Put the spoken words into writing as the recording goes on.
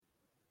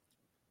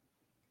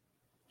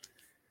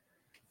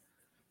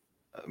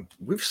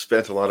We've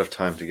spent a lot of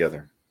time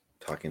together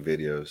talking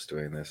videos,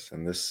 doing this,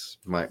 and this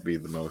might be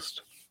the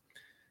most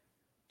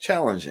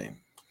challenging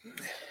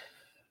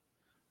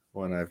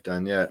one I've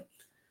done yet.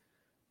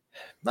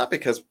 Not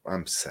because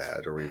I'm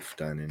sad or we've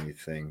done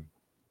anything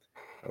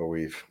or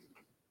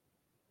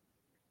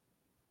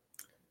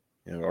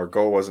our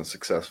goal wasn't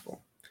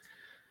successful.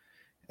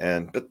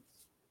 But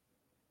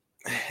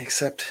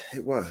except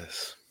it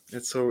was.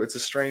 It's a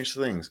strange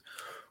thing.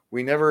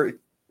 We never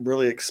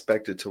really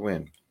expected to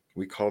win.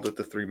 We called it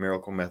the 3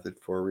 miracle method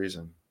for a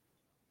reason.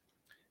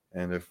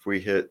 And if we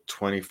hit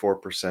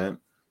 24%,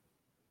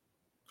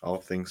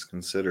 all things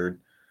considered,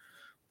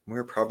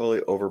 we're probably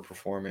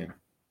overperforming.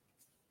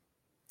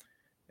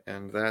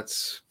 And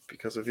that's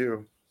because of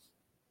you.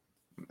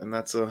 And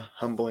that's a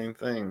humbling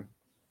thing.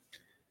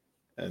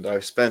 And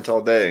I've spent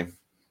all day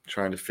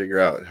trying to figure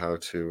out how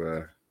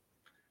to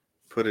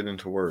put it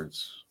into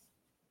words.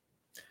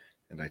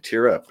 And I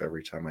tear up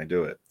every time I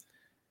do it.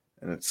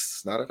 And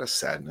it's not out of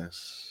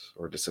sadness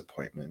or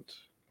disappointment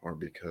or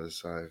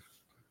because I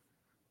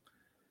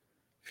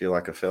feel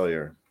like a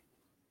failure.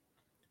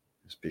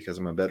 It's because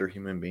I'm a better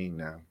human being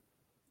now.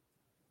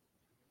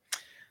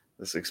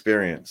 This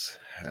experience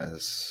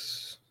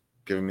has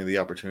given me the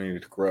opportunity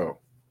to grow,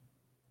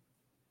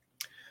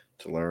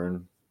 to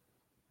learn,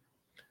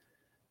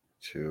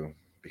 to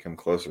become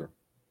closer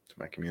to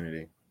my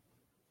community.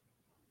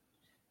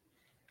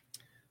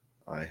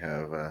 I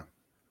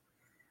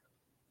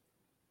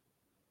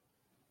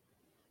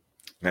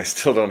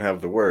still don't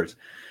have the words.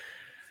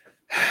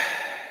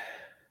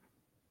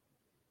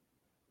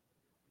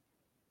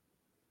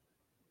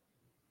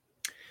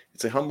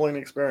 It's a humbling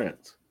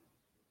experience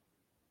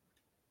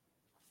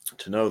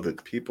to know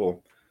that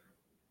people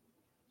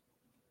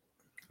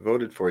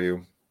voted for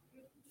you,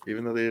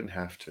 even though they didn't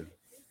have to.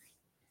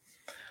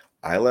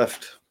 I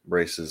left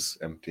races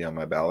empty on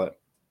my ballot.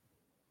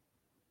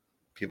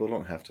 People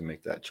don't have to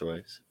make that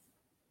choice.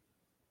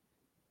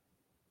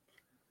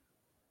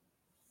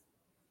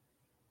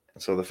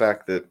 And so the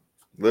fact that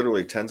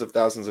literally tens of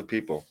thousands of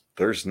people,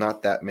 there's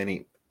not that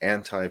many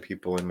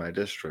anti-people in my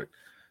district.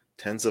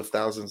 Tens of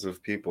thousands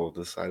of people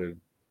decided,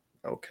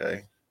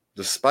 okay,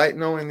 despite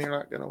knowing they're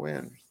not going to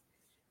win,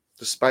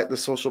 despite the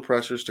social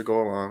pressures to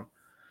go along,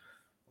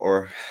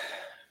 or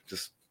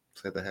just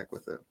say the heck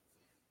with it.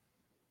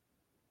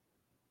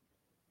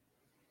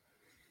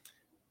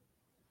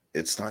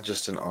 It's not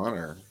just an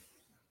honor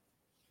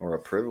or a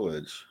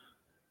privilege.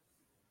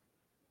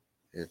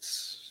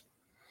 It's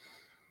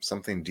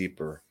something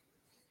deeper.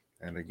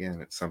 And again,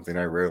 it's something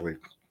I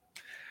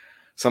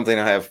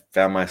have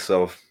found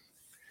myself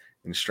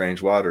in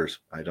strange waters.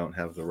 I don't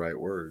have the right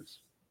words.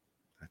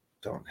 I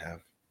don't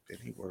have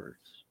any words.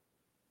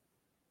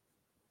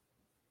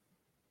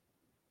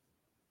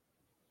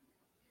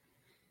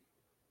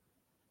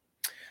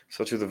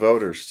 So to the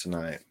voters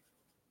tonight,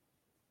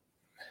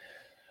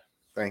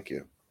 thank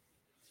you.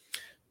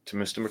 To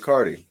Mr.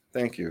 McCarty,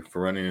 thank you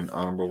for running an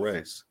honorable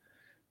race.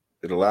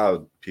 It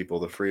allowed people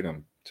the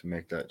freedom to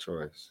make that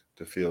choice,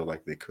 to feel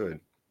like they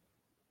could.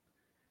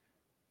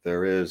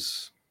 There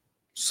is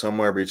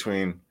somewhere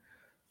between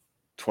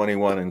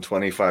 21 and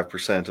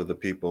 25% of the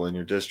people in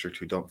your district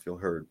who don't feel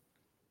heard.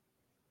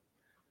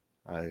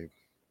 I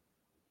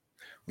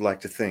would like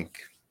to think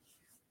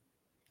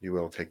you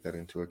will take that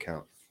into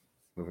account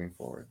moving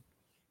forward.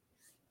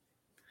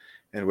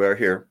 And we're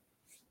here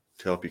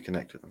to help you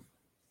connect to them.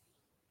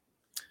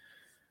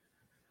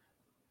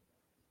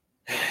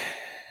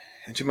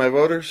 And to my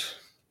voters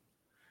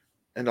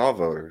and all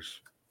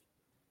voters,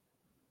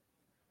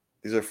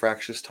 these are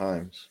fractious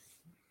times.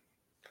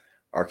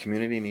 Our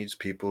community needs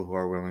people who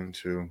are willing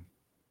to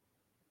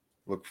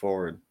look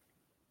forward,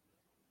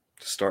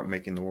 to start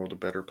making the world a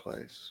better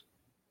place.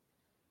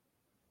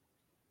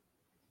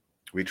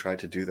 We try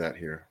to do that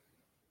here.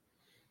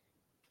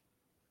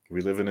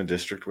 We live in a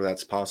district where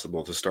that's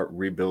possible, to start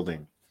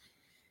rebuilding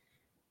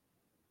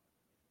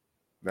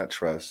that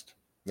trust,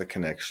 the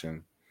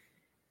connection,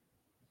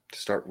 to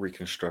start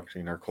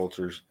reconstructing our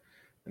cultures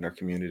and our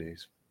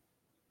communities.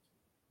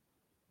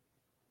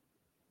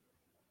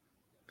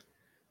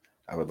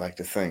 I would like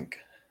to think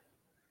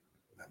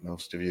that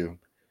most of you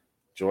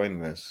join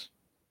this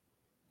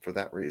for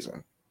that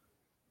reason.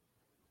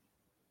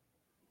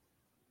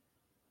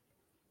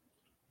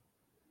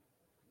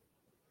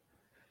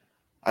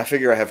 I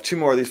figure I have 2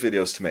 more of these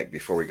videos to make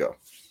before we go.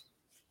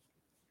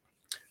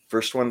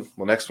 Next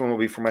one will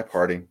be for my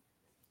party.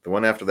 The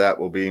one after that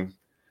will be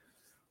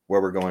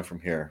where we're going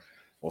from here.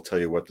 We'll tell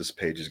you what this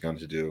page is going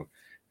to do,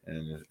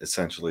 and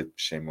essentially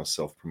shameless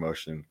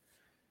self-promotion,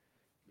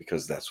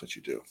 because that's what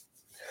you do.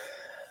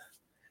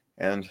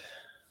 And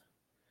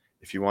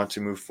if you want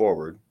to move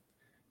forward,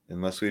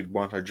 unless we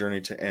want our journey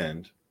to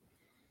end,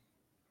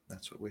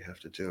 that's what we have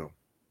to do.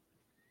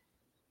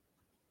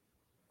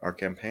 Our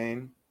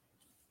campaign,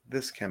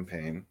 this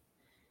campaign,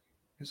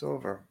 is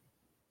over.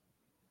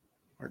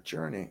 Our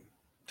journey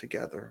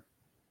together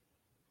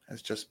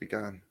has just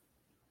begun.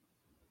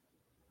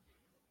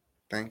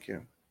 Thank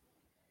you.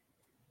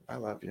 I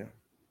love you.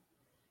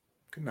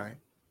 Good night.